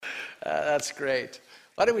That's great.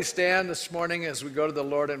 Why don't we stand this morning as we go to the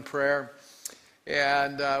Lord in prayer?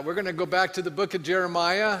 And we're going to go back to the book of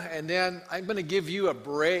Jeremiah, and then I'm going to give you a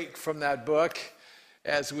break from that book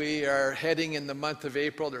as we are heading in the month of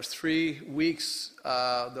April. There's 3 weeks.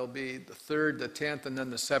 There'll be the 3rd, the 10th, and then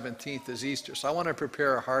the 17th is Easter. So I want to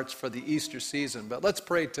prepare our hearts for the Easter season. But let's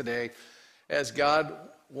pray today as God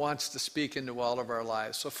wants to speak into all of our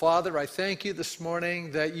lives. So Father, I thank you this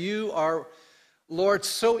morning that you are, Lord,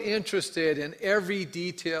 so interested in every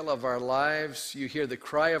detail of our lives. You hear the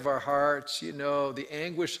cry of our hearts. You know the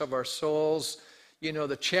anguish of our souls. You know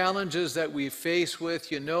the challenges that we face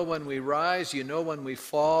with. You know when we rise. You know when we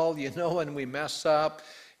fall. You know when we mess up.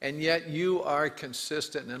 And yet you are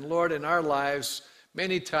consistent. And Lord, in our lives,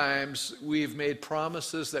 many times we've made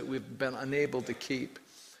promises that we've been unable to keep.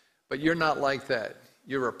 But you're not like that.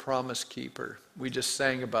 You're a promise keeper. We just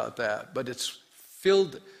sang about that. But it's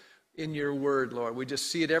filled in your word, Lord. We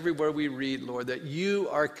just see it everywhere we read, Lord, that you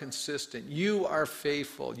are consistent. You are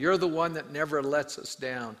faithful. You're the one that never lets us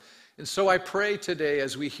down. And so I pray today,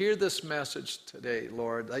 as we hear this message today,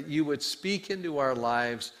 Lord, that you would speak into our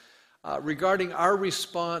lives regarding our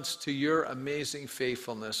response to your amazing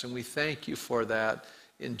faithfulness. And we thank you for that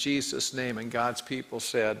in Jesus' name. And God's people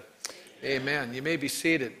said, amen. You may be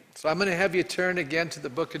seated. So I'm going to have you turn again to the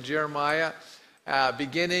book of Jeremiah,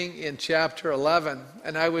 beginning in chapter 11.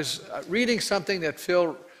 And I was reading something that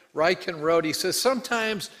Phil Ryken wrote. He says,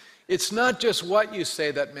 sometimes it's not just what you say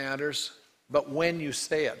that matters, but when you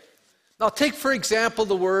say it. Now take, for example,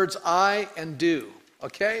 the words I and do,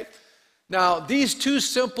 okay? Now, these two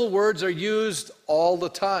simple words are used all the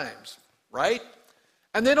times, right?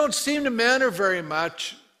 And they don't seem to matter very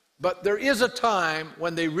much, but there is a time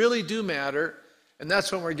when they really do matter, and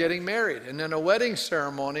that's when we're getting married. And in a wedding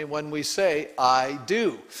ceremony, when we say, I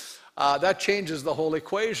do, that changes the whole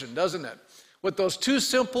equation, doesn't it? With those two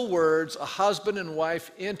simple words, a husband and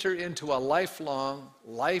wife enter into a lifelong,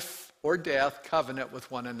 life or death covenant with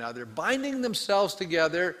one another, binding themselves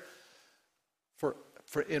together for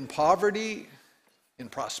in poverty, in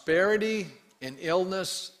prosperity, in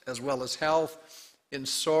illness, as well as health, in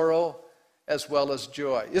sorrow, as well as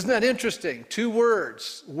joy. Isn't that interesting? 2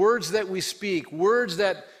 words, words that we speak, words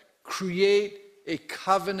that create a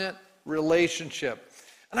covenant relationship.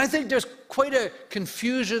 And I think there's quite a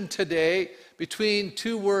confusion today between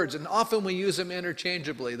 2 words, and often we use them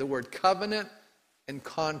interchangeably, the word covenant and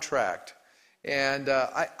contract. And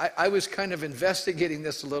I was kind of investigating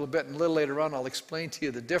this a little bit, and a little later on I'll explain to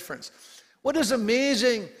you the difference. What is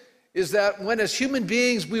amazing is that when as human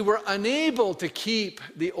beings we were unable to keep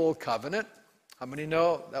the old covenant. How many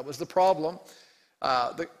know that was the problem?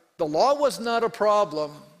 The law was not a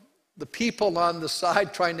problem. The people on the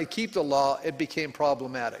side trying to keep the law, it became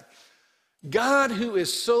problematic. God, who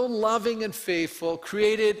is so loving and faithful,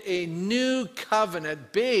 created a new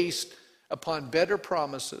covenant based upon better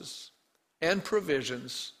promises and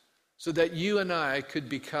provisions so that you and I could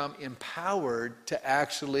become empowered to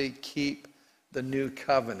actually keep the new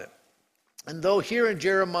covenant. And though here in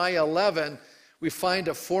Jeremiah 11, we find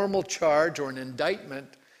a formal charge or an indictment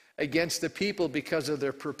against the people because of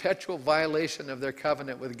their perpetual violation of their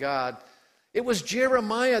covenant with God, it was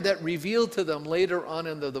Jeremiah that revealed to them later on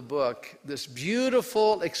into the book this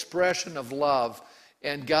beautiful expression of love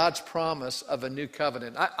and God's promise of a new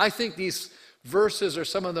covenant. I think these verses are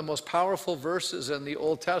some of the most powerful verses in the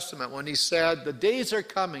Old Testament when he said, the days are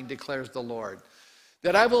coming, declares the Lord,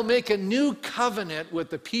 that I will make a new covenant with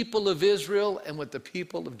the people of Israel and with the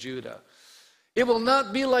people of Judah. It will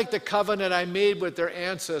not be like the covenant I made with their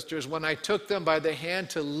ancestors when I took them by the hand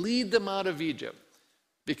to lead them out of Egypt,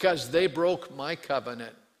 because they broke my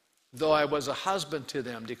covenant, though I was a husband to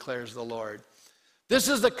them, declares the Lord. This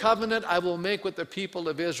is the covenant I will make with the people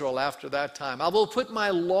of Israel after that time. I will put my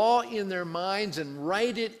law in their minds and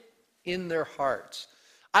write it in their hearts.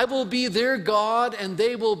 I will be their God, and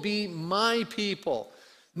they will be my people.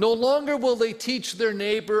 No longer will they teach their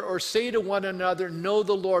neighbor or say to one another, know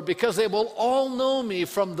the Lord, because they will all know me,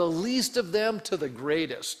 from the least of them to the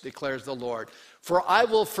greatest, declares the Lord. For I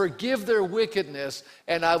will forgive their wickedness,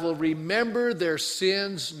 and I will remember their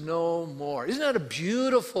sins no more. Isn't that a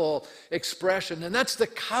beautiful expression? And that's the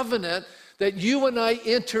covenant that you and I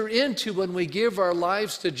enter into when we give our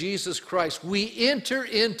lives to Jesus Christ. We enter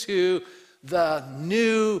into the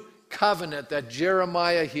new covenant that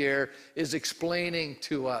Jeremiah here is explaining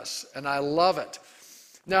to us, and I love it.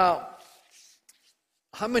 Now,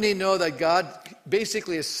 how many know that God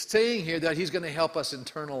basically is saying here that he's going to help us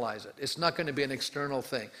internalize it? It's not going to be an external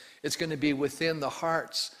thing. It's going to be within the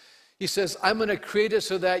hearts. He says, I'm going to create it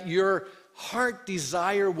so that your heart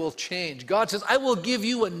desire will change. God says, I will give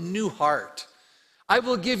you a new heart. I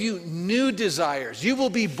will give you new desires. You will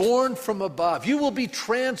be born from above. You will be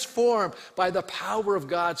transformed by the power of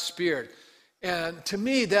God's Spirit. And to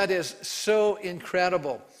me, that is so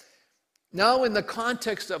incredible. Now, in the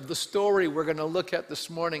context of the story we're going to look at this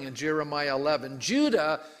morning in Jeremiah 11,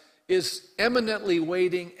 Judah is eminently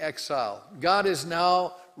waiting exile. God is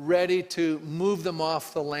now ready to move them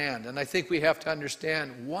off the land. And I think we have to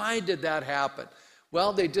understand, why did that happen?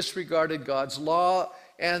 Well, they disregarded God's law,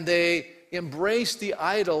 and they embraced the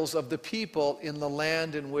idols of the people in the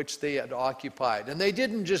land in which they had occupied. And they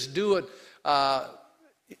didn't just do it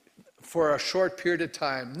for a short period of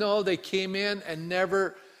time. No, they came in and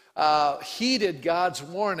never heeded God's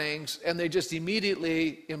warnings, and they just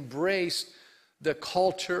immediately embraced the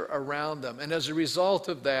culture around them. And as a result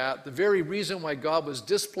of that, the very reason why God was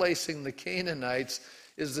displacing the Canaanites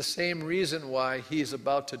is the same reason why he's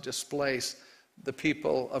about to displace the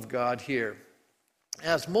people of God here.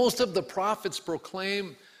 As most of the prophets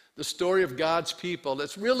proclaim the story of God's people,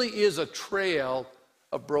 it really is a trail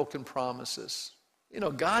of broken promises. You know,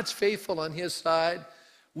 God's faithful on his side.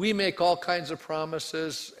 We make all kinds of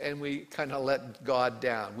promises and we kind of let God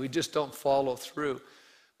down. We just don't follow through.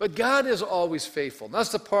 But God is always faithful. And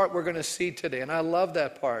that's the part we're going to see today, and I love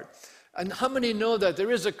that part. And how many know that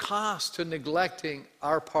there is a cost to neglecting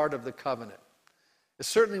our part of the covenant? It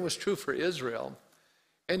certainly was true for Israel.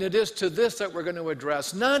 And it is to this that we're going to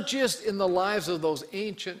address, not just in the lives of those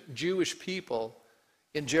ancient Jewish people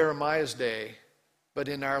in Jeremiah's day, but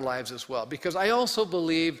in our lives as well. Because I also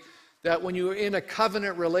believe that when you're in a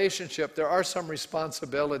covenant relationship, there are some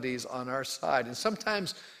responsibilities on our side. And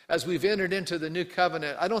sometimes as we've entered into the new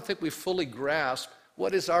covenant, I don't think we fully grasp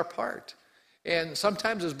what is our part. And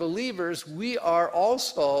sometimes as believers, we are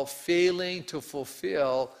also failing to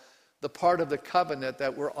fulfill the part of the covenant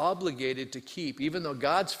that we're obligated to keep. Even though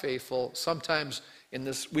God's faithful, sometimes in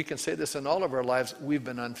this, we can say this in all of our lives, we've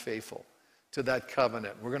been unfaithful to that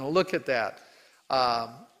covenant. We're going to look at that.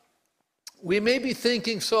 We may be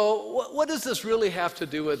thinking, so what does this really have to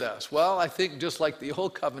do with us? Well, I think just like the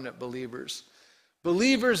old covenant believers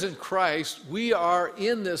in Christ, we are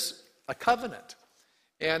in this a covenant.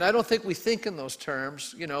 And I don't think we think in those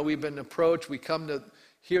terms. You know, we've been approached, we come to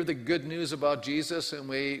hear the good news about Jesus, and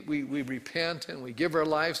we repent and we give our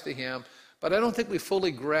lives to him. But I don't think we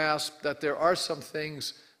fully grasp that there are some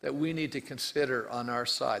things that we need to consider on our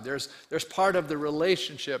side. There's part of the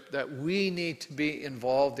relationship that we need to be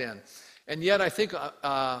involved in. And yet I think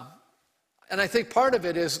part of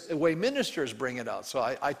it is the way ministers bring it out.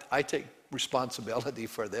 So I take responsibility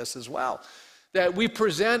for this as well. That we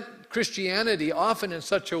present Christianity often in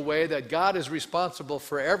such a way that God is responsible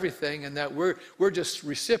for everything, and that we're just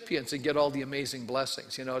recipients and get all the amazing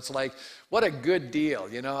blessings. You know, it's like, what a good deal.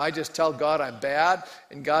 You know, I just tell God I'm bad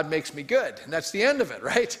and God makes me good, and that's the end of it,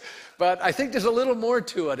 right? But I think there's a little more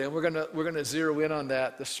to it, and we're gonna zero in on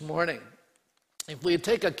that this morning. If we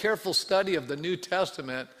take a careful study of the New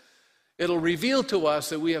Testament, it'll reveal to us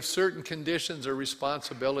that we have certain conditions or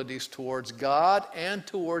responsibilities towards God and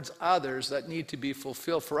towards others that need to be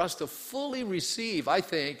fulfilled for us to fully receive, I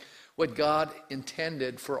think, what God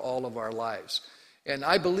intended for all of our lives. And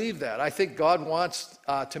I believe that. I think God wants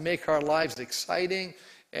to make our lives exciting,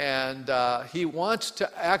 and he wants to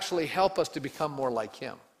actually help us to become more like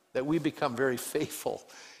him, that we become very faithful,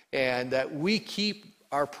 and that we keep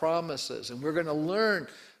our promises. And we're going to learn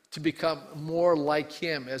to become more like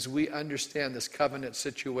him as we understand this covenant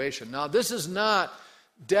situation. Now, this is not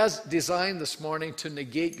designed this morning to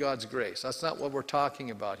negate God's grace. That's not what we're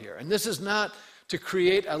talking about here. And this is not to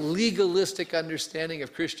create a legalistic understanding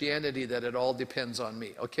of Christianity that it all depends on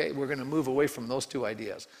me. Okay, we're going to move away from those two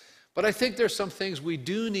ideas. But I think there's some things we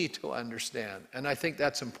do need to understand, and I think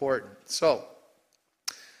that's important. So,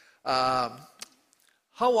 how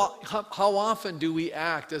often do we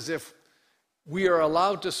act as if we are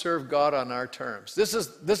allowed to serve God on our terms? This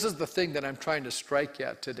is the thing that I'm trying to strike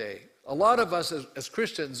at today. A lot of us as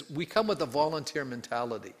Christians, we come with a volunteer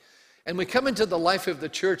mentality. And we come into the life of the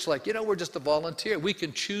church like, you know, we're just a volunteer. We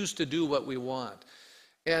can choose to do what we want.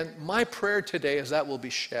 And my prayer today is that will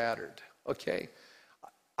be shattered, okay?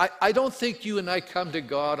 I don't think you and I come to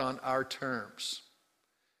God on our terms.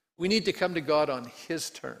 We need to come to God on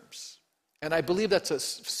his terms. And I believe that's a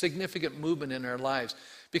significant movement in our lives.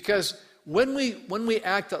 Because when we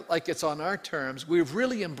act like it's on our terms, we've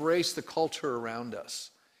really embraced the culture around us.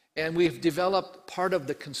 And we've developed part of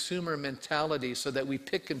the consumer mentality so that we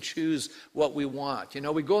pick and choose what we want. You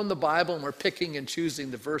know, we go in the Bible and we're picking and choosing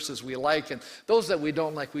the verses we like, and those that we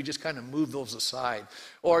don't like, we just kind of move those aside.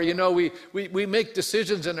 Or, you know, we make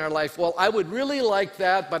decisions in our life, well, I would really like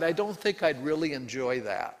that, but I don't think I'd really enjoy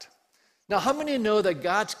that. Now, how many know that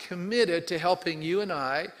God's committed to helping you and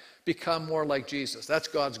I become more like Jesus? That's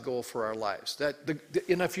God's goal for our lives.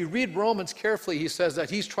 If you read Romans carefully, he says that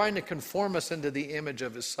he's trying to conform us into the image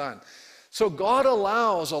of his Son. So God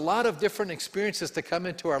allows a lot of different experiences to come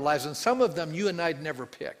into our lives, and some of them you and I'd never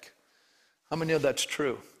pick. How many know that's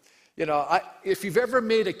true? If you've ever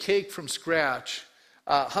made a cake from scratch,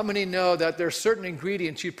 how many know that there's certain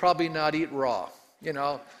ingredients you'd probably not eat raw?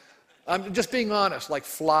 I'm just being honest, like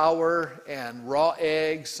flour and raw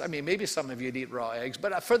eggs. I mean, maybe some of you'd eat raw eggs,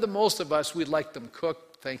 but for the most of us, we'd like them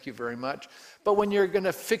cooked. Thank you very much. But when you're going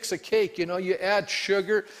to fix a cake, you add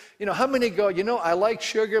sugar. How many go, I like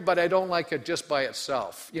sugar, but I don't like it just by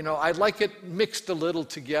itself. I like it mixed a little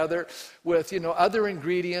together with, other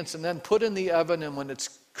ingredients and then put in the oven, and when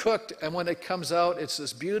it's cooked and when it comes out, it's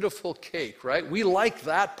this beautiful cake, right? We like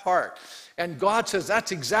that part. And God says,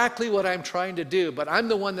 that's exactly what I'm trying to do, but I'm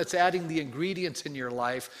the one that's adding the ingredients in your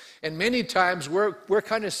life. And many times we're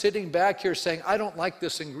kind of sitting back here saying, I don't like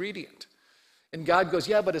this ingredient. And God goes,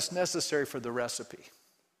 yeah, but it's necessary for the recipe.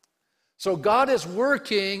 So God is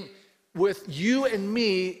working with you and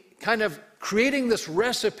me, kind of creating this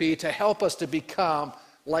recipe to help us to become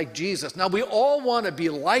like Jesus. Now, we all want to be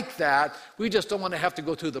like that. We just don't want to have to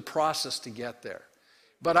go through the process to get there.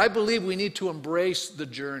 But I believe we need to embrace the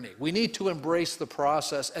journey. We need to embrace the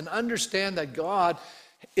process and understand that God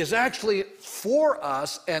is actually for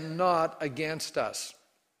us and not against us.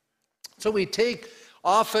 So we take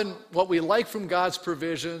often what we like from God's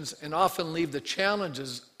provisions and often leave the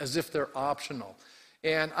challenges as if they're optional.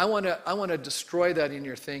 And I want to destroy that in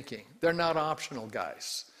your thinking. They're not optional,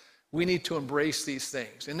 guys. We need to embrace these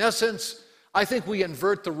things. In essence, I think we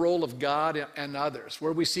invert the role of God and others,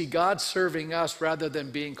 where we see God serving us rather than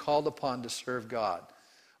being called upon to serve God.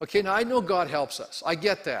 Okay, now I know God helps us. I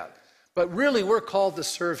get that. But really, we're called to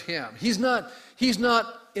serve him. He's not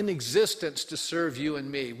in existence to serve you and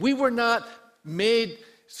me. We were not made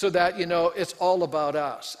so that, it's all about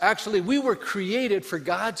us. Actually, we were created for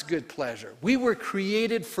God's good pleasure. We were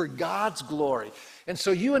created for God's glory. And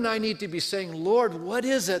so you and I need to be saying, Lord, what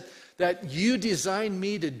is it that you designed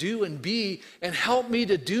me to do and be, and help me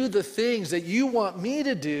to do the things that you want me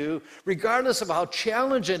to do, regardless of how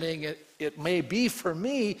challenging it may be for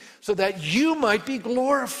me, so that you might be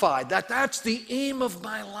glorified. That's the aim of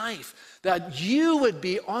my life, that you would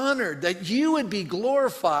be honored, that you would be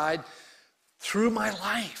glorified through my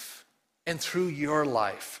life and through your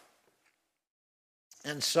life.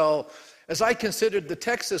 And so, as I considered the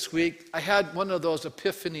text this week, I had one of those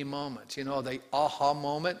epiphany moments, the aha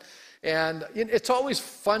moment. And it's always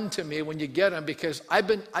fun to me when you get them, because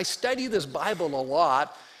I study this Bible a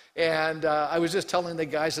lot. And I was just telling the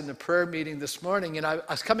guys in the prayer meeting this morning, and I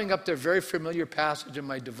was coming up to a very familiar passage in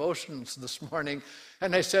my devotions this morning.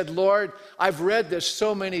 And I said, Lord, I've read this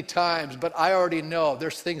so many times, but I already know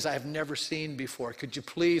there's things I've never seen before. Could you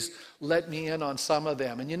please let me in on some of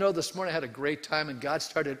them? And this morning I had a great time, and God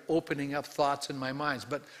started opening up thoughts in my mind.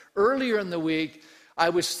 But earlier in the week, I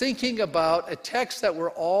was thinking about a text that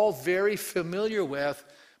we're all very familiar with,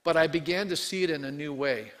 but I began to see it in a new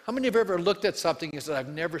way. How many have ever looked at something and said, I've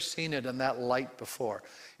never seen it in that light before?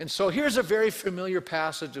 And so here's a very familiar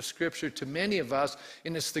passage of Scripture to many of us,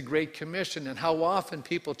 and it's the Great Commission, and how often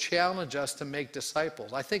people challenge us to make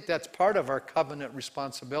disciples. I think that's part of our covenant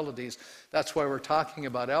responsibilities. That's why we're talking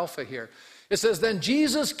about Alpha here. It says, then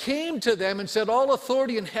Jesus came to them and said, all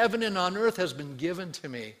authority in heaven and on earth has been given to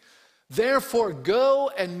me. Therefore,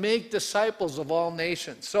 go and make disciples of all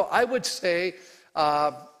nations. So I would say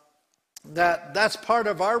that's part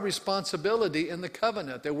of our responsibility in the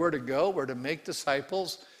covenant, that we're to go, we're to make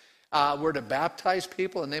disciples, we're to baptize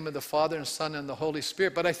people in the name of the Father and Son and the Holy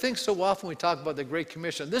Spirit. But I think so often we talk about the Great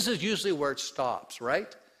Commission, this is usually where it stops,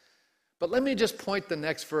 right? But let me just point the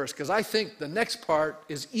next verse, because I think the next part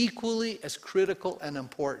is equally as critical and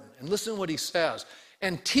important. And listen to what he says.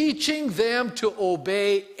 And teaching them to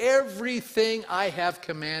obey everything I have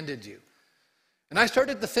commanded you. And I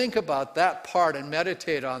started to think about that part and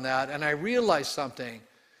meditate on that, and I realized something.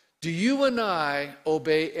 Do you and I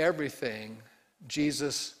obey everything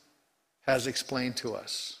Jesus has explained to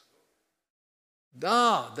us?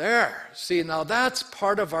 There. See, now that's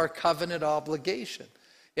part of our covenant obligation.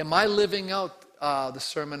 Am I living out the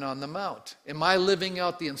Sermon on the Mount? Am I living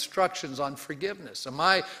out the instructions on forgiveness? Am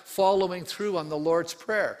I following through on the Lord's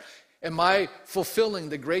Prayer? Am I fulfilling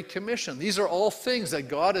the Great Commission? These are all things that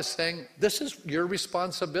God is saying, this is your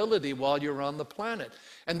responsibility while you're on the planet.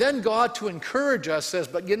 And then God, to encourage us, says,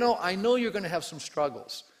 but I know you're going to have some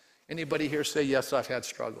struggles. Anybody here say, yes, I've had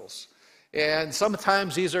struggles? And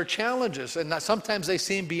sometimes these are challenges, and sometimes they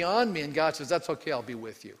seem beyond me, and God says, that's okay, I'll be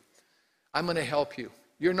with you. I'm going to help you.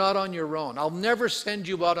 You're not on your own. I'll never send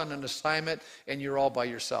you out on an assignment and you're all by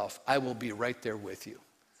yourself. I will be right there with you.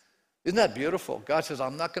 Isn't that beautiful? God says,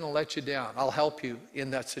 I'm not going to let you down. I'll help you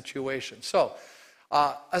in that situation. So,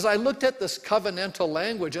 as I looked at this covenantal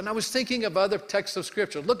language, and I was thinking of other texts of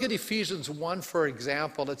Scripture, look at Ephesians 1, for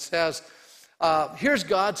example. It says, here's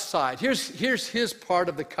God's side. Here's his part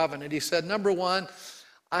of the covenant. He said, number one,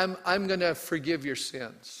 I'm going to forgive your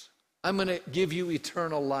sins. I'm going to give you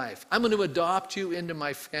eternal life. I'm going to adopt you into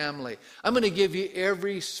my family. I'm going to give you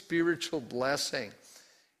every spiritual blessing.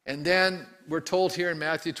 And then we're told here in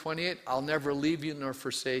Matthew 28, I'll never leave you nor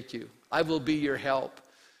forsake you. I will be your help.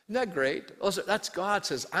 Isn't that great? That's God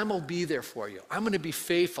says, I'm going to be there for you. I'm going to be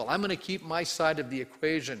faithful. I'm going to keep my side of the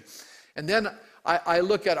equation. And then I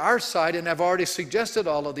look at our side, and I've already suggested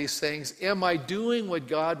all of these things. Am I doing what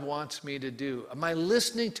God wants me to do? Am I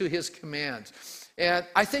listening to his commands? And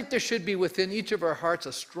I think there should be within each of our hearts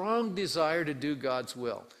a strong desire to do God's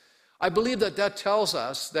will. I believe that tells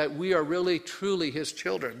us that we are really, truly his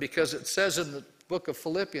children, because it says in the book of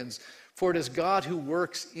Philippians, for it is God who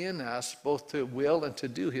works in us both to will and to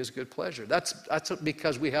do his good pleasure. That's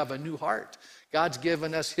because we have a new heart. God's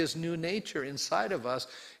given us his new nature inside of us,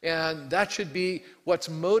 and that should be what's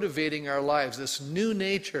motivating our lives, this new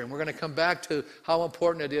nature. And we're going to come back to how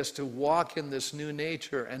important it is to walk in this new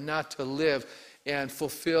nature and not to live and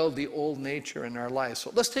fulfill the old nature in our lives.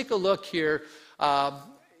 So let's take a look here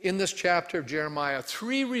in this chapter of Jeremiah,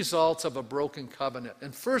 3 results of a broken covenant.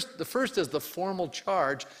 And the first is the formal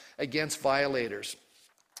charge against violators.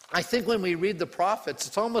 I think when we read the prophets,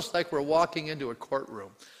 it's almost like we're walking into a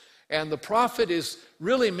courtroom. And the prophet is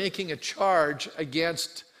really making a charge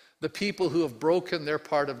against the people who have broken their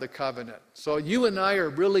part of the covenant. So you and I are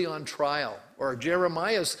really on trial. Or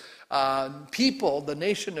Jeremiah's people, the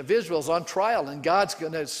nation of Israel, is on trial. And God's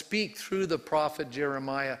going to speak through the prophet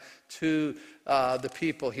Jeremiah to the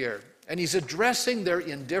people here. And he's addressing their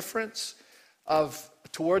indifference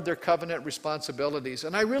toward their covenant responsibilities.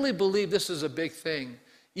 And I really believe this is a big thing.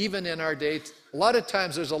 Even in our day, a lot of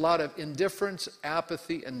times there's a lot of indifference,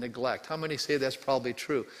 apathy, and neglect. How many say that's probably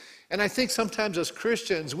true? And I think sometimes as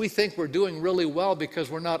Christians, we think we're doing really well because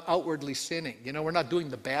we're not outwardly sinning. We're not doing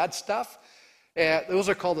the bad stuff. Those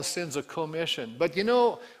are called the sins of commission. But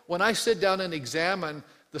when I sit down and examine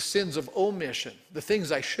the sins of omission, the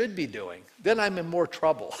things I should be doing, then I'm in more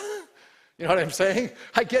trouble. You know what I'm saying?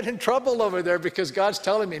 I get in trouble over there because God's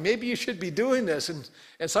telling me, maybe you should be doing this.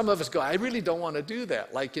 And some of us go, I really don't want to do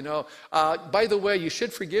that. Like, by the way, you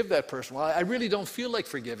should forgive that person. Well, I really don't feel like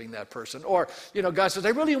forgiving that person. Or, God says, I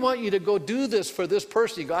really want you to go do this for this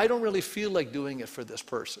person. You go, I don't really feel like doing it for this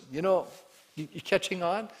person. You catching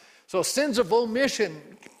on? So sins of omission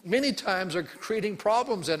many times are creating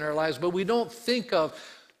problems in our lives, but we don't think of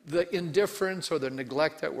the indifference or the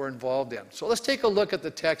neglect that we're involved in. So let's take a look at the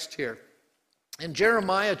text here. In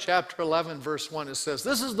Jeremiah chapter 11, verse 1, it says,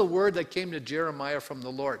 this is the word that came to Jeremiah from the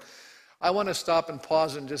Lord. I want to stop and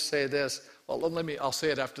pause and just say this. Well, I'll say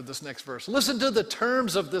it after this next verse. Listen to the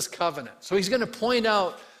terms of this covenant. So he's going to point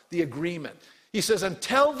out the agreement. He says, and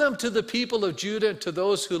tell them to the people of Judah and to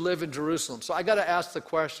those who live in Jerusalem. So I got to ask the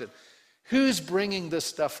question, who's bringing this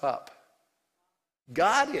stuff up?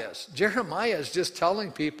 God is. Jeremiah is just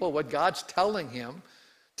telling people what God's telling him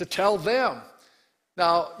to tell them.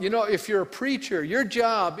 Now, if you're a preacher, your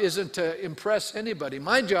job isn't to impress anybody.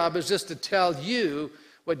 My job is just to tell you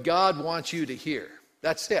what God wants you to hear.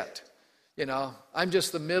 That's it. I'm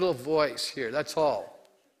just the middle voice here. That's all.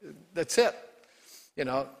 That's it.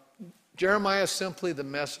 Jeremiah is simply the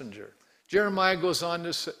messenger. Jeremiah goes on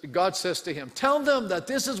to say, God says to him, tell them that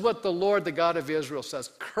this is what the Lord, the God of Israel,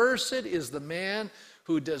 says. Cursed is the man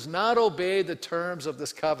who does not obey the terms of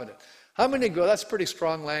this covenant. How many go, that's pretty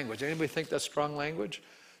strong language. Anybody think that's strong language?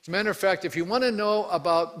 As a matter of fact, if you want to know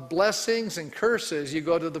about blessings and curses, you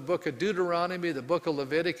go to the book of Deuteronomy, the book of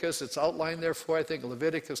Leviticus. It's outlined there for, I think,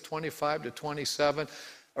 Leviticus 25 to 27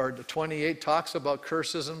 or to 28 talks about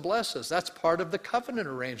curses and blessings. That's part of the covenant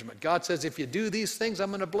arrangement. God says, if you do these things, I'm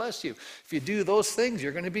going to bless you. If you do those things,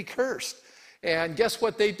 you're going to be cursed. And guess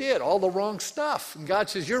what they did? All the wrong stuff. And God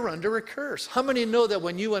says, you're under a curse. How many know that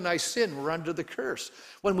when you and I sin, we're under the curse?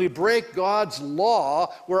 When we break God's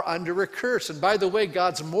law, we're under a curse. And by the way,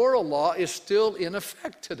 God's moral law is still in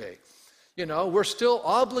effect today. We're still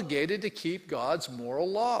obligated to keep God's moral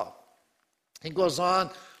law. He goes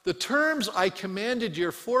on, the terms I commanded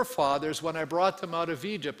your forefathers when I brought them out of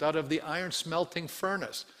Egypt, out of the iron smelting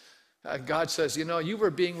furnace. God says, you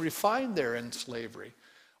were being refined there in slavery.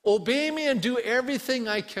 Obey me and do everything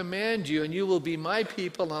I command you, and you will be my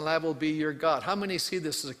people, and I will be your God. How many see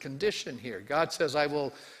this as a condition here? God says, I'm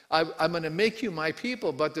going to make you my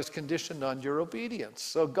people, but it's conditioned on your obedience.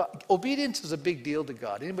 So obedience is a big deal to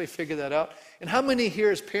God. Anybody figure that out? And how many here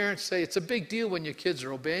as parents say it's a big deal when your kids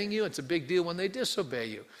are obeying you? It's a big deal when they disobey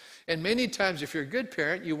you. And many times, if you're a good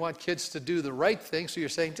parent, you want kids to do the right thing. So you're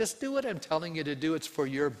saying, just do what I'm telling you to do. It's for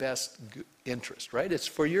your best interest, right? It's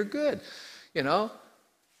for your good, you know?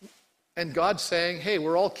 And God's saying, hey,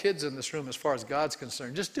 we're all kids in this room as far as God's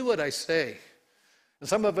concerned. Just do what I say. And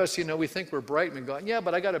some of us, we think we're bright and going, yeah,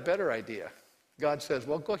 but I got a better idea. God says,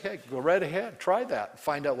 well, go ahead, go right ahead. Try that.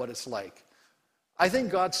 Find out what it's like. I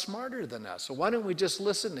think God's smarter than us. So why don't we just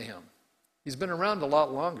listen to him? He's been around a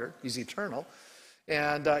lot longer. He's eternal.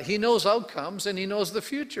 And he knows outcomes and he knows the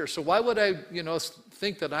future. So why would I,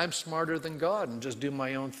 think that I'm smarter than God and just do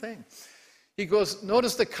my own thing? He goes,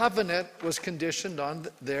 notice the covenant was conditioned on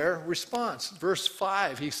their response. Verse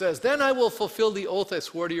 5, he says, then I will fulfill the oath I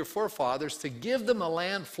swore to your forefathers to give them a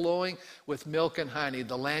land flowing with milk and honey,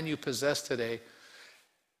 the land you possess today.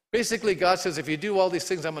 Basically, God says, if you do all these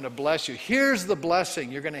things, I'm going to bless you. Here's the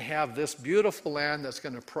blessing. You're going to have this beautiful land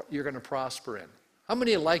you're going to prosper in. How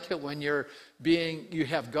many like it when you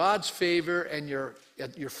have God's favor and you're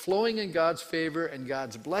flowing in God's favor and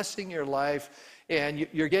God's blessing your life and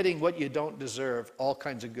you're getting what you don't deserve, all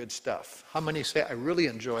kinds of good stuff? How many say, I really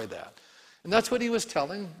enjoy that? And that's what he was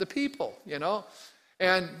telling the people,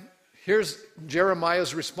 And here's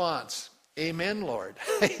Jeremiah's response. Amen, Lord.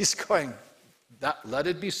 He's going, let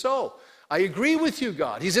it be so. I agree with you,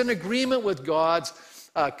 God. He's in agreement with God's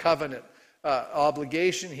covenant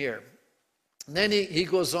obligation here. And then he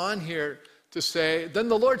goes on here to say, then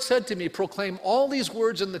the Lord said to me, proclaim all these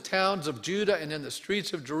words in the towns of Judah and in the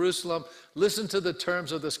streets of Jerusalem. Listen to the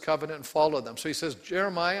terms of this covenant and follow them. So he says,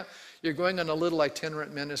 Jeremiah, you're going on a little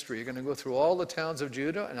itinerant ministry. You're going to go through all the towns of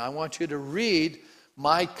Judah, and I want you to read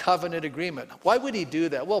my covenant agreement. Why would he do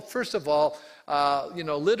that? Well, first of all,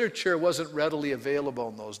 literature wasn't readily available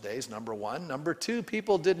in those days, number one. Number two,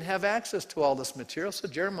 people didn't have access to all this material. So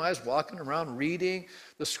Jeremiah's walking around reading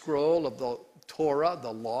the scroll of the Torah,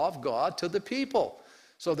 the law of God, to the people.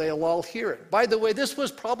 So they'll all hear it. By the way, this was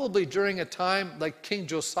probably during a time like King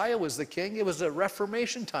Josiah was the king. It was a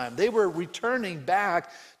Reformation time. They were returning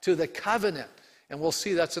back to the covenant. And we'll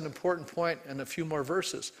see that's an important point in a few more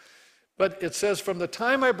verses. But it says, from the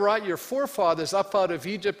time I brought your forefathers up out of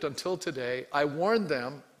Egypt until today, I warned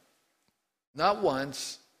them, not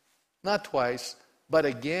once, not twice, but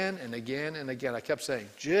again and again and again. I kept saying,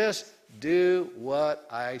 just do what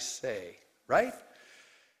I say, right?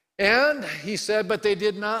 And he said, but they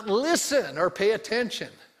did not listen or pay attention.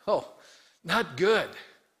 Oh, not good.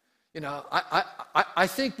 I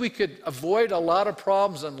think we could avoid a lot of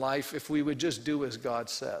problems in life if we would just do as God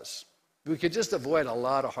says. We could just avoid a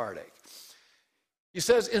lot of heartache. He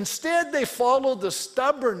says, instead they followed the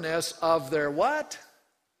stubbornness of their what?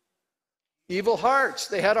 Evil hearts.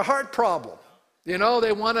 They had a heart problem. They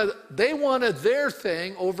wanted their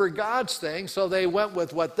thing over God's thing, so they went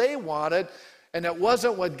with what they wanted, and it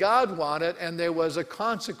wasn't what God wanted, and there was a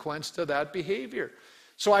consequence to that behavior.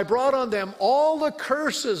 So I brought on them all the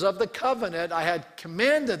curses of the covenant I had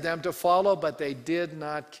commanded them to follow, but they did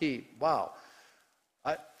not keep. Wow.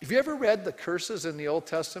 Have you ever read the curses in the Old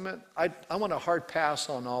Testament? I want a hard pass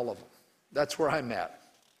on all of them. That's where I'm at.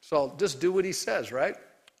 So just do what he says, right?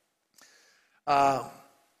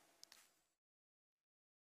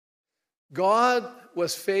 God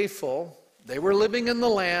was faithful. They were living in the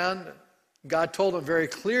land. God told them very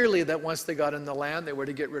clearly that once they got in the land, they were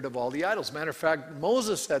to get rid of all the idols. Matter of fact,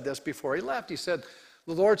 Moses said this before he left. He said,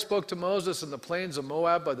 the Lord spoke to Moses in the plains of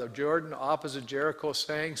Moab by the Jordan opposite Jericho,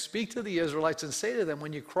 saying, speak to the Israelites and say to them,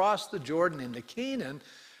 when you cross the Jordan into Canaan,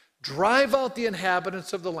 drive out the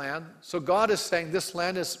inhabitants of the land. So God is saying, this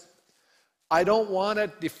land I don't want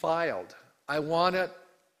it defiled. I want it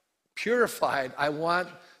purified. I want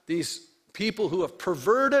these people who have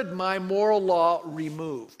perverted my moral law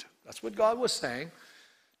removed. That's what God was saying.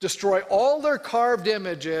 Destroy all their carved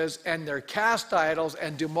images and their cast idols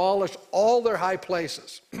and demolish all their high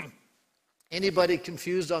places. Anybody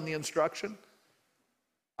confused on the instruction?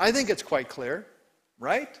 I think it's quite clear,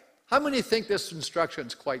 right? How many think this instruction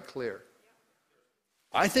is quite clear?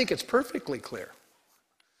 I think it's perfectly clear.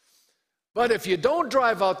 But if you don't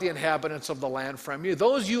drive out the inhabitants of the land from you,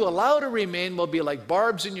 those you allow to remain will be like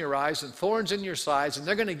barbs in your eyes and thorns in your sides, and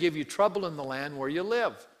they're going to give you trouble in the land where you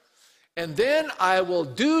live. And then I will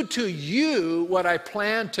do to you what I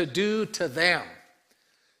plan to do to them.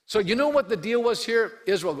 So you know what the deal was here?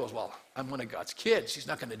 Israel goes, well, I'm one of God's kids. He's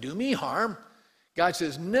not going to do me harm. God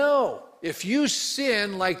says, no, if you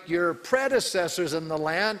sin like your predecessors in the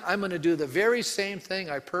land, I'm going to do the very same thing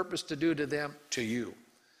I purpose to do to them, to you.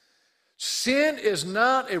 Sin is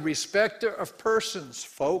not a respecter of persons,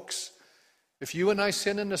 folks. If you and I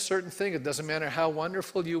sin in a certain thing, it doesn't matter how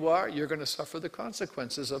wonderful you are, you're going to suffer the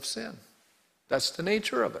consequences of sin. That's the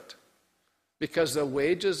nature of it. Because the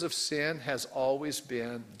wages of sin has always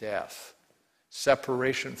been death,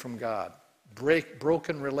 separation from God,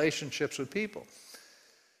 broken relationships with people.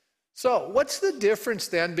 So, what's the difference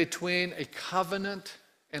then between a covenant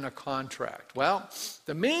and a contract? Well,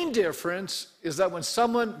 the main difference is that when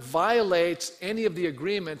someone violates any of the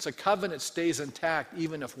agreements, a covenant stays intact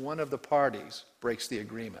even if one of the parties breaks the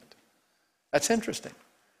agreement. That's interesting.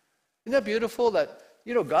 Isn't that beautiful that,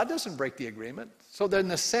 God doesn't break the agreement. So then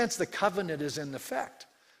in a sense, the covenant is in effect.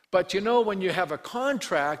 But when you have a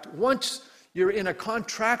contract, once you're in a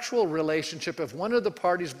contractual relationship, if one of the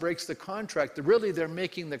parties breaks the contract, really they're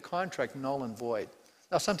making the contract null and void.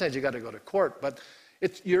 Now, sometimes you got to go to court, but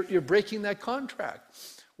you're breaking that contract.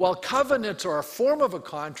 While covenants are a form of a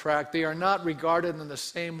contract, they are not regarded in the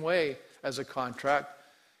same way as a contract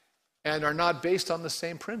and are not based on the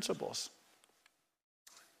same principles.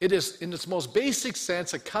 It is, in its most basic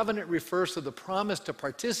sense, a covenant refers to the promise to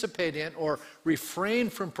participate in or refrain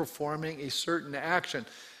from performing a certain action.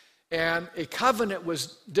 And a covenant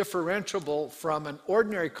was differentiable from an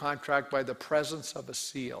ordinary contract by the presence of a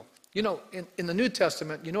seal. In the New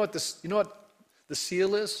Testament, you know what the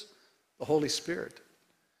seal is? The Holy Spirit.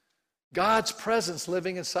 God's presence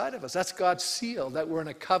living inside of us. That's God's seal, that we're in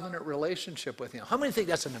a covenant relationship with Him. How many think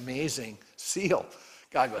that's an amazing seal?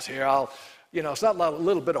 God goes, here, it's not a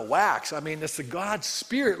little bit of wax. It's the God's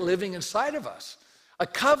Spirit living inside of us. A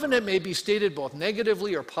covenant may be stated both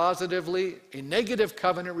negatively or positively. A negative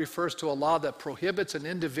covenant refers to a law that prohibits an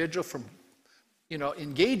individual from,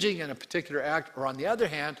 engaging in a particular act, or on the other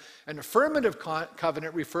hand, an affirmative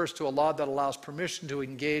covenant refers to a law that allows permission to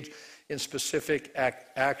engage in specific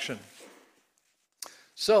action.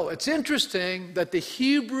 So it's interesting that the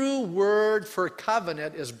Hebrew word for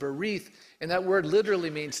covenant is berith, and that word literally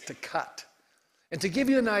means to cut. And to give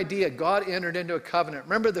you an idea, God entered into a covenant.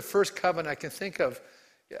 Remember, the first covenant I can think of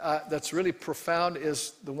that's really profound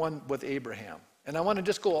is the one with Abraham. And I want to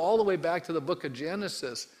just go all the way back to the book of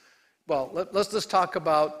Genesis. Well, let's just talk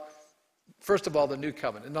about, first of all, the new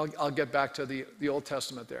covenant. And I'll get back to the Old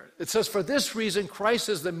Testament there. It says, for this reason, Christ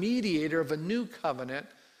is the mediator of a new covenant,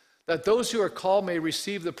 that those who are called may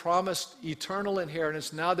receive the promised eternal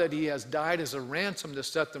inheritance now that He has died as a ransom to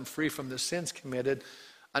set them free from the sins committed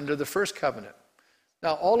under the first covenant.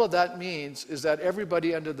 Now, all of that means is that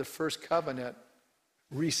everybody under the first covenant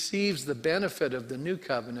receives the benefit of the new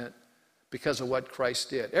covenant because of what Christ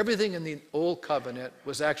did. Everything in the old covenant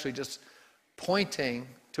was actually just pointing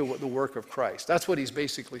to the work of Christ. That's what he's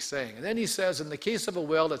basically saying. And then he says, in the case of a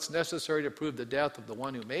will, it's necessary to prove the death of the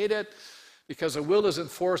one who made it, because a will is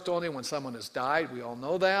enforced only when someone has died. We all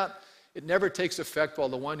know that. It never takes effect while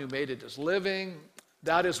the one who made it is living.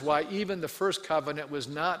 That is why even the first covenant was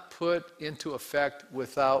not put into effect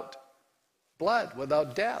without blood,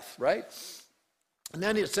 without death, right? And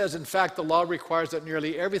then it says, in fact, the law requires that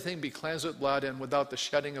nearly everything be cleansed with blood, and without the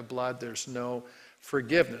shedding of blood, there's no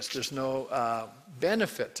forgiveness. There's no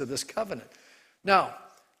benefit to this covenant. Now,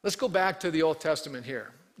 let's go back to the Old Testament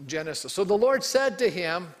here, Genesis. So the Lord said to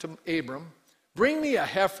him, to Abram, bring me a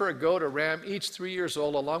heifer, a goat, a ram, each 3 years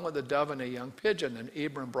old, along with a dove and a young pigeon. And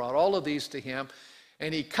Abram brought all of these to him,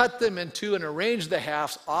 and he cut them in two and arranged the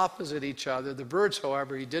halves opposite each other. The birds,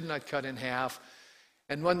 however, he did not cut in half.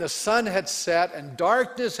 And when the sun had set and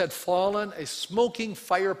darkness had fallen, a smoking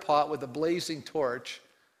fire pot with a blazing torch.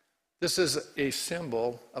 This is a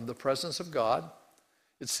symbol of the presence of God.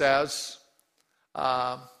 It says,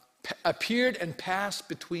 appeared and passed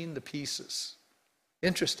between the pieces.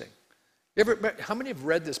 Interesting. How many have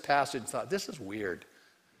read this passage and thought, this is weird?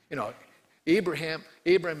 Abraham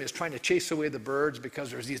is trying to chase away the birds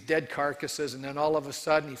because there's these dead carcasses, and then all of a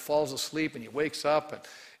sudden he falls asleep and he wakes up,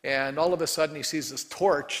 and all of a sudden he sees this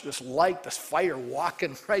torch, this light, this fire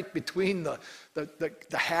walking right between the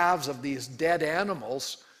halves of these dead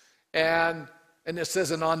animals. And it says,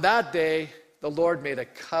 and on that day, the Lord made a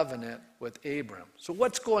covenant with Abram. So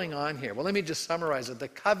what's going on here? Well, let me just summarize it. The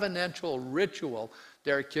covenantal ritual,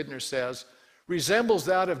 Derek Kidner says, resembles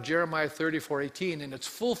that of Jeremiah 34:18. In its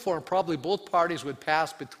full form, probably both parties would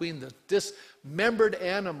pass between the dismembered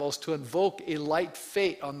animals to invoke a light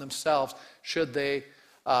fate on themselves should they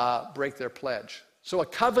break their pledge. So a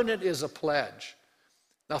covenant is a pledge.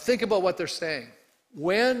 Now think about what they're saying.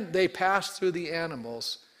 When they pass through the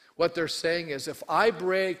animals, what they're saying is, if I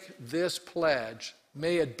break this pledge,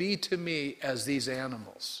 may it be to me as these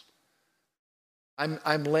animals.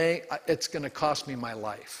 It's going to cost me my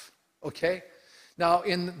life. Okay? Now,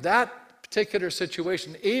 in that particular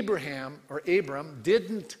situation, Abram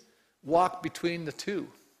didn't walk between the two.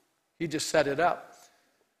 He just set it up.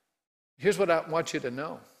 Here's what I want you to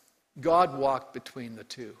know. God walked between the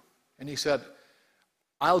two. And he said,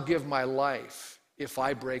 I'll give my life if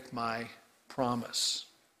I break my promise.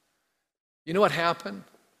 You know what happened?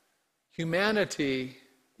 Humanity,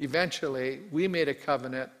 eventually, we made a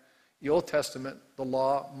covenant. The Old Testament, the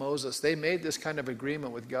law, Moses, they made this kind of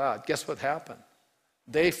agreement with God. Guess what happened?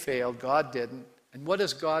 They failed. God didn't. And what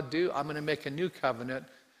does God do? I'm going to make a new covenant.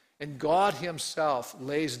 And God himself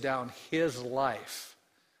lays down his life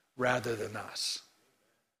rather than us.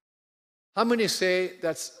 How many say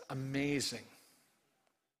that's amazing?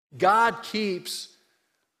 God keeps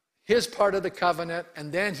his part of the covenant,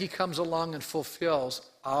 and then he comes along and fulfills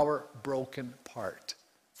our broken part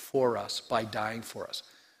for us by dying for us.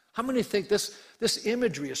 How many think this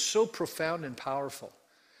imagery is so profound and powerful?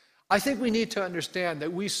 I think we need to understand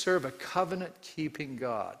that we serve a covenant-keeping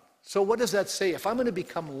God. So what does that say? If I'm going to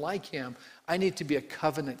become like him, I need to be a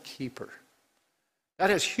covenant keeper. That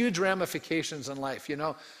has huge ramifications in life. You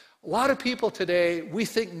know, a lot of people today, we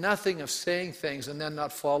think nothing of saying things and then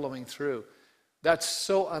not following through. That's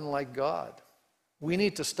so unlike God. We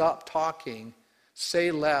need to stop talking,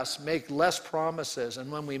 say less, make less promises,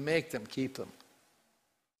 and when we make them, keep them.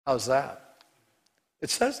 How's that? It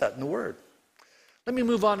says that in the Word. Let me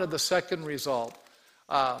move on to the second result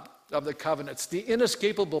of the covenant. It's the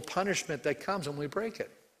inescapable punishment that comes when we break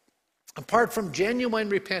it. Apart from genuine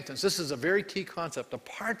repentance, this is a very key concept.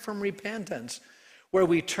 Apart from repentance, where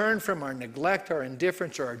we turn from our neglect, our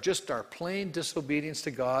indifference, or just our plain disobedience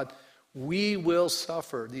to God, we will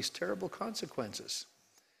suffer these terrible consequences.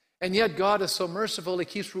 And yet God is so merciful, he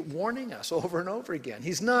keeps warning us over and over again.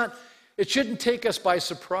 It shouldn't take us by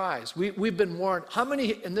surprise. We've been warned. How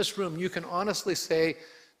many in this room you can honestly say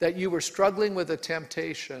that you were struggling with a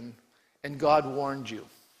temptation and God warned you?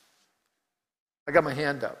 I got my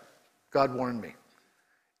hand up. God warned me.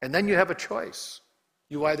 And then you have a choice.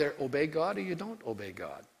 You either obey God or you don't obey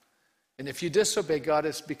God. And if you disobey God,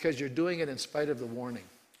 it's because you're doing it in spite of the warning.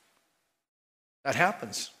 That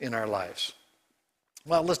happens in our lives.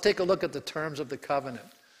 Well, let's take a look at the terms of the covenant.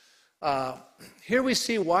 Here we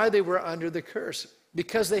see why they were under the curse.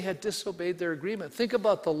 Because they had disobeyed their agreement. Think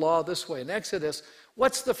about the law this way. In Exodus,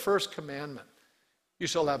 what's the first commandment? You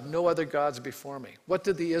shall have no other gods before me. What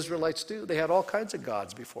did the Israelites do? They had all kinds of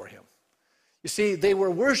gods before him. You see, they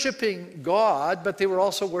were worshiping God, but they were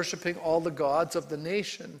also worshiping all the gods of the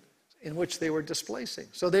nation in which they were displacing.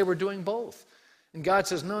 So they were doing both. And God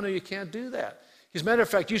says, no, you can't do that. As a matter of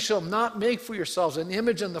fact, you shall not make for yourselves an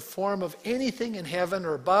image in the form of anything in heaven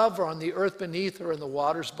or above or on the earth beneath or in the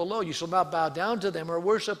waters below. You shall not bow down to them or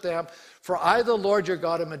worship them, for I, the Lord your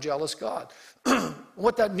God, am a jealous God.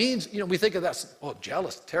 What that means, we think of that,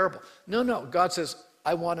 jealous, terrible. No, God says,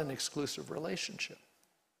 I want an exclusive relationship.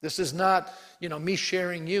 This is not, me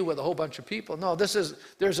sharing you with a whole bunch of people. No,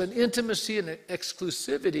 there's an intimacy and an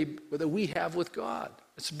exclusivity that we have with God.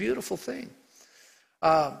 It's a beautiful thing.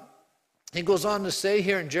 He goes on to say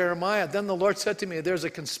here in Jeremiah, then the Lord said to me, there's a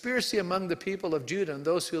conspiracy among the people of Judah and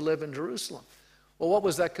those who live in Jerusalem. Well, what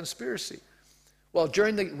was that conspiracy? Well,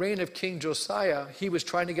 during the reign of King Josiah, he was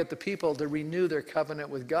trying to get the people to renew their covenant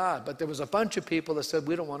with God. But there was a bunch of people that said,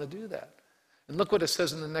 we don't want to do that. And look what it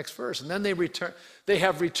says in the next verse. And then they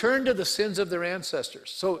have returned to the sins of their ancestors.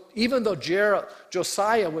 So even though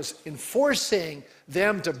Josiah was enforcing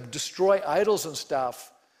them to destroy idols and stuff,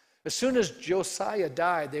 as soon as Josiah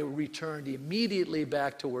died, they returned immediately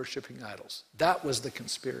back to worshiping idols. That was the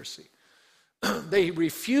conspiracy. They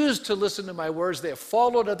refused to listen to my words. They have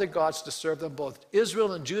followed other gods to serve them. Both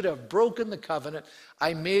Israel and Judah have broken the covenant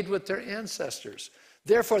I made with their ancestors.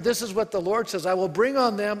 Therefore, this is what the Lord says. I will bring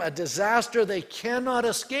on them a disaster they cannot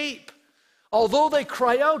escape. Although they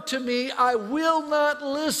cry out to me, I will not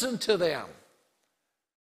listen to them.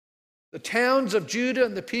 The towns of Judah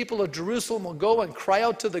and the people of Jerusalem will go and cry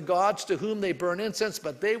out to the gods to whom they burn incense,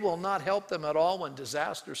 but they will not help them at all when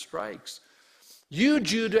disaster strikes. You,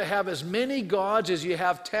 Judah, have as many gods as you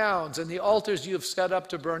have towns, and the altars you have set up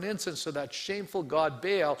to burn incense to that shameful god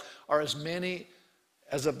Baal are as many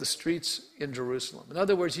as of the streets in Jerusalem. In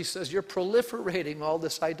other words, he says, you're proliferating all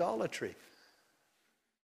this idolatry.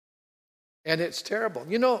 And it's terrible.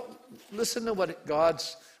 Listen to what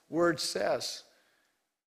God's word says.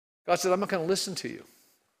 God said, I'm not going to listen to you.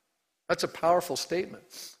 That's a powerful statement.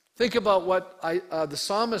 Think about what the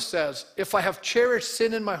psalmist says. If I have cherished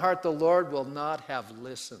sin in my heart, the Lord will not have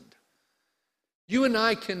listened. You and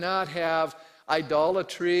I cannot have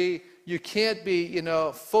idolatry. You can't be,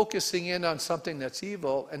 focusing in on something that's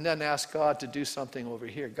evil and then ask God to do something over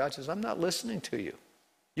here. God says, I'm not listening to you.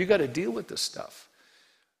 You got to deal with this stuff.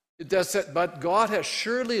 It does that, but God has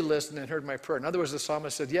surely listened and heard my prayer. In other words, the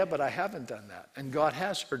psalmist said, yeah, but I haven't done that. And God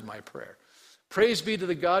has heard my prayer. Praise be to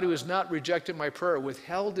the God who has not rejected my prayer,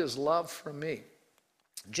 withheld his love from me.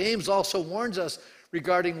 James also warns us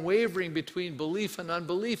regarding wavering between belief and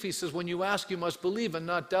unbelief. He says, when you ask, you must believe and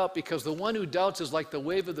not doubt, because the one who doubts is like the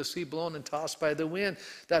wave of the sea blown and tossed by the wind.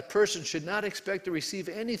 That person should not expect to receive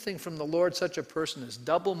anything from the Lord. Such a person is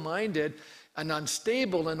double-minded and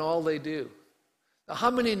unstable in all they do. Now,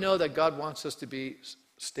 how many know that God wants us to be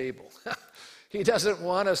stable? He doesn't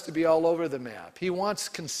want us to be all over the map. He wants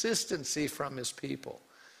consistency from his people,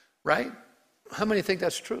 right? How many think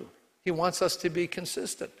that's true? He wants us to be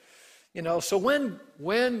consistent. So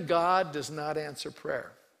when God does not answer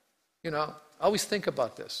prayer, always think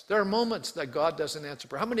about this. There are moments that God doesn't answer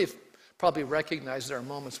prayer. How many probably recognize there are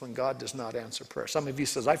moments when God does not answer prayer? Some of you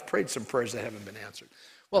says, I've prayed some prayers that haven't been answered.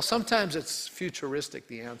 Well, sometimes it's futuristic,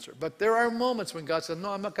 the answer. But there are moments when God says,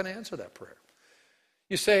 no, I'm not going to answer that prayer.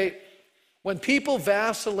 You say, when people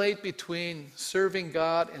vacillate between serving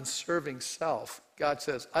God and serving self, God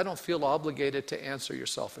says, I don't feel obligated to answer your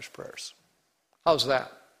selfish prayers. How's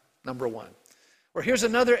that? Number one. Or here's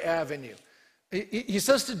another avenue. He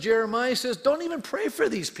says to Jeremiah, he says, don't even pray for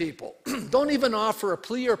these people. Don't even offer a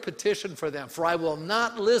plea or petition for them, for I will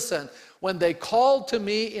not listen when they call to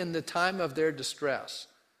me in the time of their distress.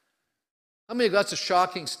 How many say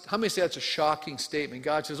that's a shocking statement?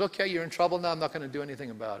 God says, okay, you're in trouble now, I'm not going to do anything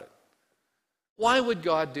about it. Why would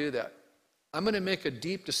God do that? I'm going to make a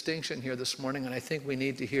deep distinction here this morning, and I think we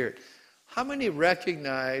need to hear it. How many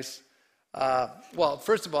recognize,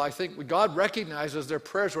 first of all, I think God recognizes their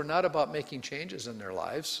prayers were not about making changes in their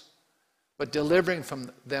lives, but delivering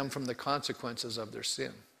them from the consequences of their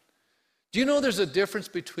sin. Do you know there's a difference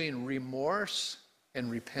between remorse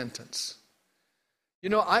and repentance?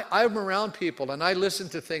 I'm around people, and I listen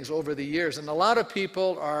to things over the years, and a lot of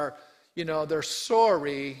people are, they're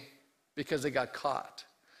sorry because they got caught.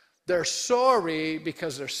 They're sorry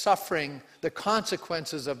because they're suffering the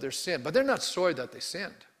consequences of their sin, but they're not sorry that they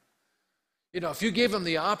sinned. If you gave them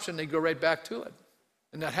the option, they'd go right back to it.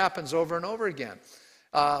 And that happens over and over again.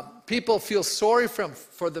 People feel sorry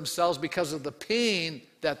for themselves because of the pain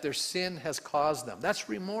that their sin has caused them. That's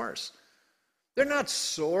remorse. They're not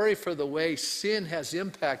sorry for the way sin has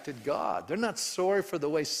impacted God. They're not sorry for the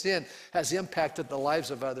way sin has impacted the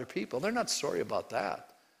lives of other people. They're not sorry about that.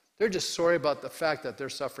 They're just sorry about the fact that they're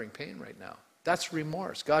suffering pain right now. That's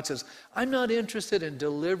remorse. God says, I'm not interested in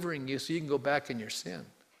delivering you so you can go back in your sin.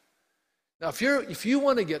 Now, if you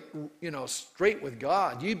want to get, straight with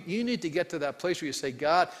God, you need to get to that place where you say,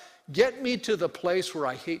 God, get me to the place where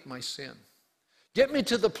I hate my sin. Get me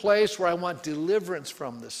to the place where I want deliverance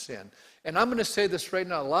from this sin. And I'm going to say this right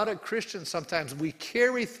now. A lot of Christians, sometimes we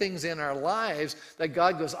carry things in our lives that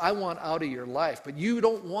God goes, I want out of your life. But you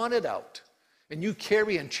don't want it out. And you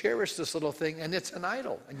carry and cherish this little thing, and it's an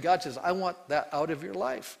idol. And God says, I want that out of your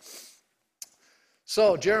life.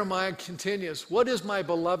 So Jeremiah continues, what is my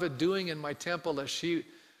beloved doing in my temple as she,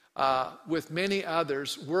 with many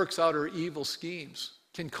others, works out her evil schemes?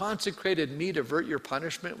 Can consecrated meat avert your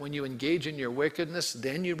punishment when you engage in your wickedness?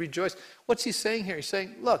 Then you rejoice. What's he saying here? He's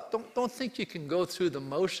saying, look, don't think you can go through the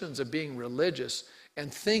motions of being religious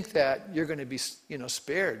and think that you're going to be,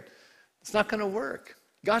 spared. It's not going to work.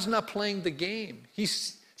 God's not playing the game.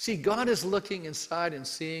 God is looking inside and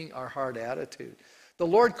seeing our heart attitude. The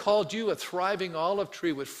Lord called you a thriving olive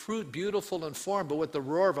tree with fruit beautiful in form, but with the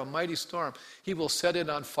roar of a mighty storm, he will set it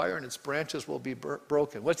on fire and its branches will be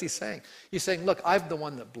broken. What's he saying? He's saying, look, I'm the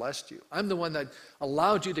one that blessed you. I'm the one that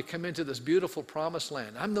allowed you to come into this beautiful promised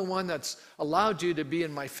land. I'm the one that's allowed you to be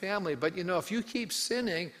in my family. But if you keep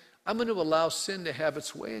sinning, I'm going to allow sin to have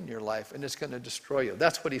its way in your life, and it's going to destroy you.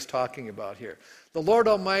 That's what he's talking about here. The Lord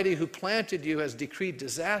Almighty who planted you has decreed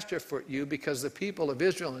disaster for you because the people of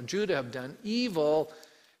Israel and Judah have done evil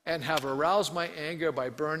and have aroused my anger by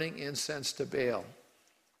burning incense to Baal.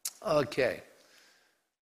 Okay.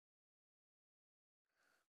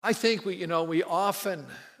 I think we often,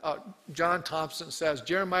 John Thompson says,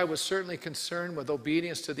 Jeremiah was certainly concerned with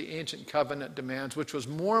obedience to the ancient covenant demands, which was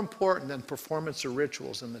more important than performance or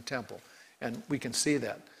rituals in the temple. And we can see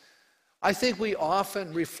that. I think we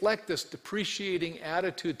often reflect this depreciating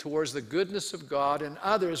attitude towards the goodness of God and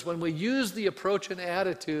others when we use the approach and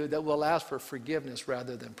attitude that will ask for forgiveness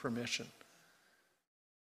rather than permission.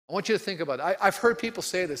 I want you to think about it. I've heard people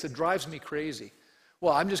say this. It drives me crazy.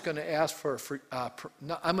 Well, I'm just going to ask for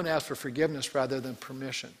forgiveness rather than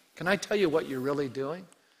permission. Can I tell you what you're really doing?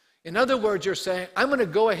 In other words, you're saying, I'm going to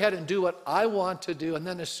go ahead and do what I want to do and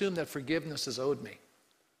then assume that forgiveness is owed me.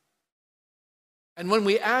 And when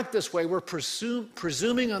we act this way, we're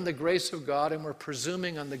presuming on the grace of God and we're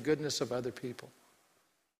presuming on the goodness of other people.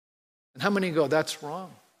 And how many go, that's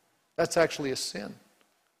wrong? That's actually a sin.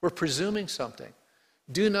 We're presuming something.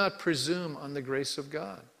 Do not presume on the grace of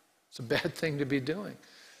God. It's a bad thing to be doing.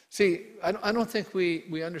 See, I don't think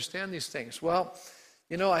we understand these things. Well,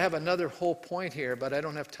 you know, I have another whole point here, but I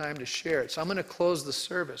don't have time to share it. So I'm going to close the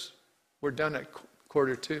service. We're done at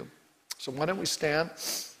 1:45. So why don't we stand?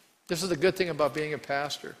 This is the good thing about being a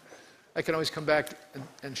pastor. I can always come back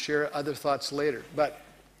and share other thoughts later. But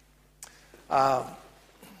I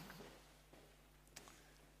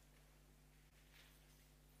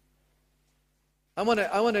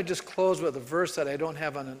want to just close with a verse that I don't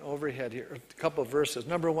have on an overhead here, a couple of verses.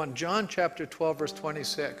 Number 1, John chapter 12, verse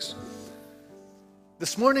 26.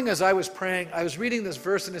 This morning as I was praying, I was reading this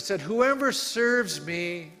verse and it said, whoever serves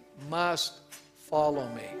me must follow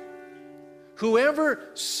me. Whoever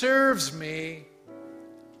serves me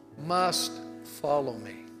must follow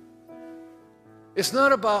me. It's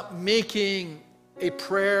not about making a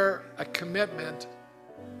prayer a commitment.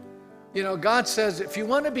 You know, God says, if you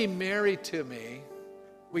want to be married to me,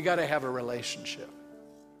 we got to have a relationship.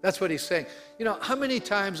 That's what he's saying. You know, how many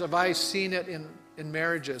times have I seen it in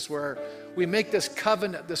marriages where we make this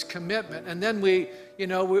covenant, this commitment, and then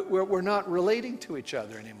we're not relating to each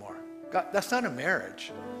other anymore. God, that's not a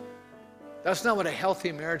marriage. That's not what a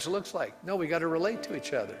healthy marriage looks like. No, we got to relate to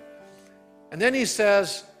each other. And then he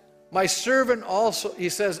says, my servant also, he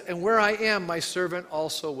says, and where I am, my servant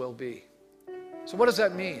also will be. So what does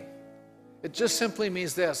that mean? It just simply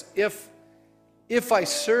means this. If I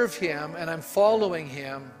serve him and I'm following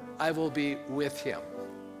him, I will be with him.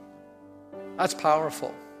 That's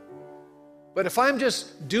powerful. But if I'm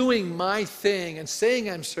just doing my thing and saying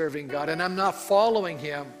I'm serving God and I'm not following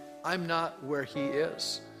him, I'm not where he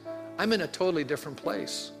is. I'm in a totally different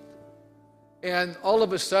place. And all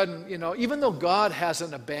of a sudden, you know, even though God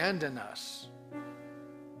hasn't abandoned us,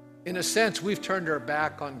 in a sense, we've turned our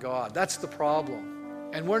back on God. That's the problem.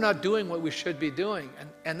 And we're not doing what we should be doing.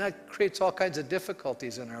 And that creates all kinds of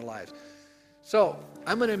difficulties in our lives. So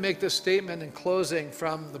I'm going to make this statement in closing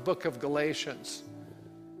from the book of Galatians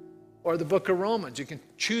or the book of Romans. You can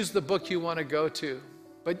choose the book you want to go to.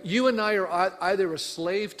 But you and I are either a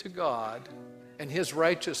slave to God and his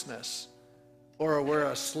righteousness, or we're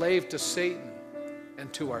a slave to Satan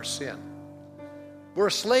and to our sin. We're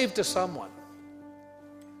a slave to someone.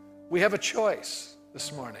 We have a choice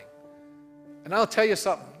this morning. And I'll tell you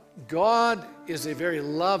something. God is a very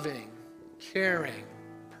loving, caring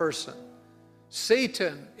person.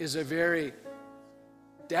 Satan is a very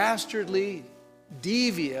dastardly,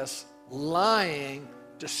 devious, lying,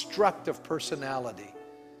 destructive personality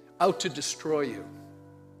out to destroy you.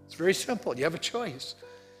 It's very simple. You have a choice.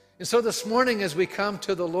 And so this morning as we come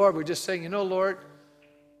to the Lord, we're just saying, you know, Lord,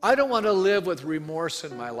 I don't want to live with remorse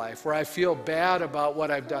in my life where I feel bad about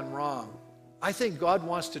what I've done wrong. I think God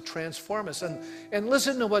wants to transform us. And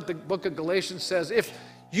listen to what the book of Galatians says. If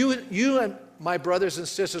you and my brothers and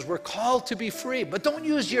sisters were called to be free, but don't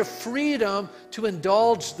use your freedom to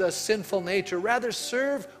indulge the sinful nature. Rather,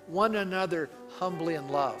 serve one another humbly in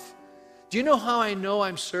love. Do you know how I know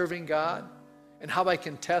I'm serving God and how I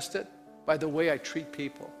can test it? By the way I treat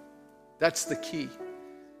people. That's the key.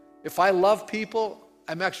 If I love people,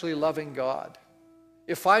 I'm actually loving God.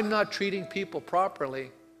 If I'm not treating people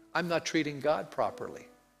properly, I'm not treating God properly.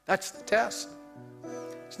 That's the test.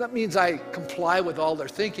 So that means I comply with all their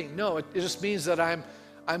thinking. No, it just means that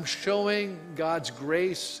I'm showing God's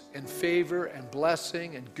grace and favor and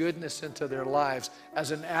blessing and goodness into their lives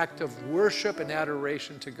as an act of worship and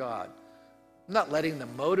adoration to God. I'm not letting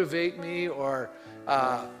them motivate me or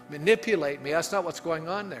manipulate me. That's not what's going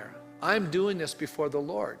on there. I'm doing this before the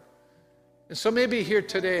Lord. And so maybe here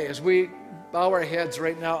today, as we bow our heads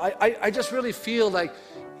right now, I just really feel like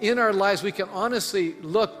in our lives we can honestly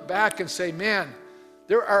look back and say, man,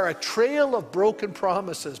 there are a trail of broken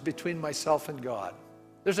promises between myself and God.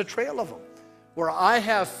 There's a trail of them where I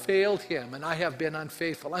have failed him and I have been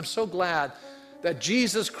unfaithful. I'm so glad that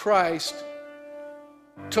Jesus Christ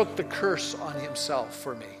took the curse on himself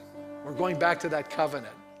for me. We're going back to that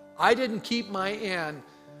covenant. I didn't keep my end,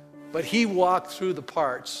 but he walked through the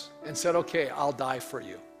parts and said, okay, I'll die for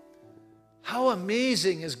you. How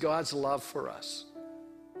amazing is God's love for us?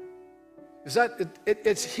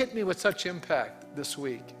 It's hit me with such impact this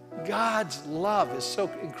week. God's love is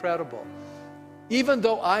so incredible. Even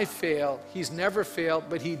though I fail, he's never failed,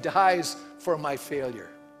 but he dies for my failure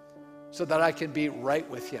so that I can be right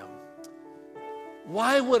with him.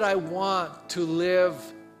 Why would I want to live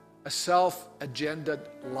a self-agendaed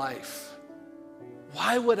life,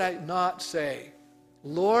 why would I not say,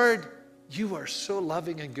 Lord, you are so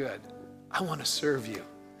loving and good. I want to serve you.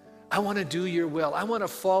 I want to do your will. I want to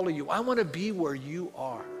follow you. I want to be where you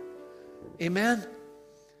are. Amen?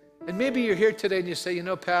 And maybe you're here today and you say,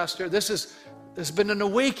 Pastor, there's been an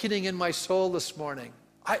awakening in my soul this morning.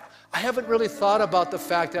 I haven't really thought about the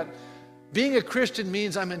fact that being a Christian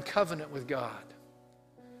means I'm in covenant with God.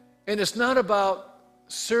 And it's not about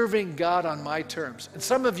serving God on my terms. And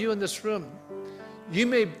some of you in this room, you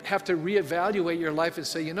may have to reevaluate your life and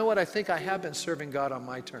say, you know what, I think I have been serving God on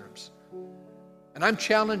my terms. And I'm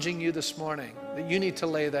challenging you this morning that you need to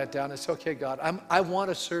lay that down. It's okay, God, I want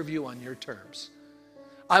to serve you on your terms.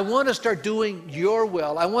 I want to start doing your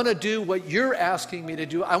will. I want to do what you're asking me to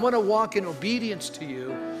do. I want to walk in obedience to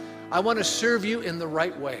you. I want to serve you in the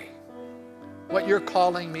right way. What you're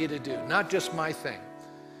calling me to do, not just my thing.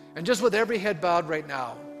 And just with every head bowed right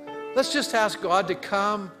now, let's just ask God to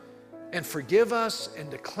come and forgive us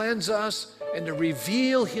and to cleanse us and to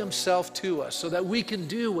reveal himself to us so that we can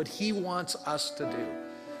do what he wants us to do,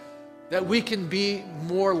 that we can be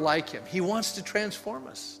more like him. He wants to transform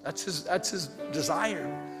us. That's his desire.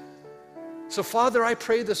 So Father, I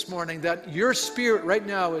pray this morning that your Spirit right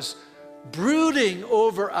now is brooding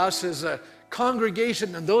over us as a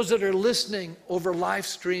congregation and those that are listening over live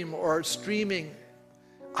stream or streaming.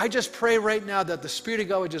 I just pray right now that the Spirit of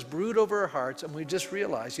God would just brood over our hearts and we just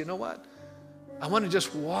realize, you know what? I want to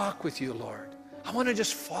just walk with you, Lord. I want to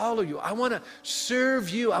just follow you. I want to serve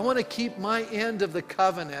you. I want to keep my end of the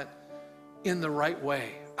covenant in the right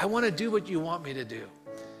way. I want to do what you want me to do.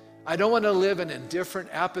 I don't want to live an indifferent,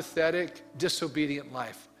 apathetic, disobedient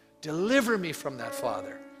life. Deliver me from that,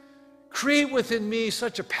 Father. Create within me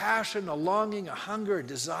such a passion, a longing, a hunger, a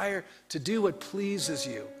desire to do what pleases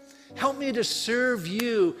you. Help me to serve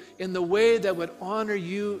you in the way that would honor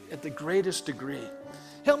you at the greatest degree.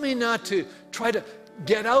 Help me not to try to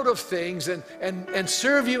get out of things and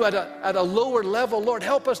serve you at a lower level. Lord,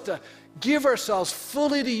 help us to give ourselves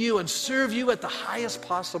fully to you and serve you at the highest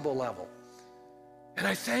possible level. And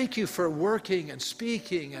I thank you for working and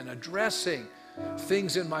speaking and addressing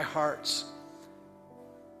things in my hearts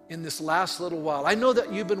in this last little while. I know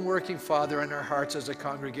that you've been working, Father, in our hearts as a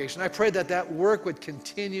congregation. I pray that that work would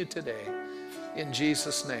continue today. In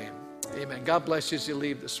Jesus' name, amen. God bless you as you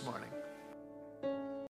leave this morning.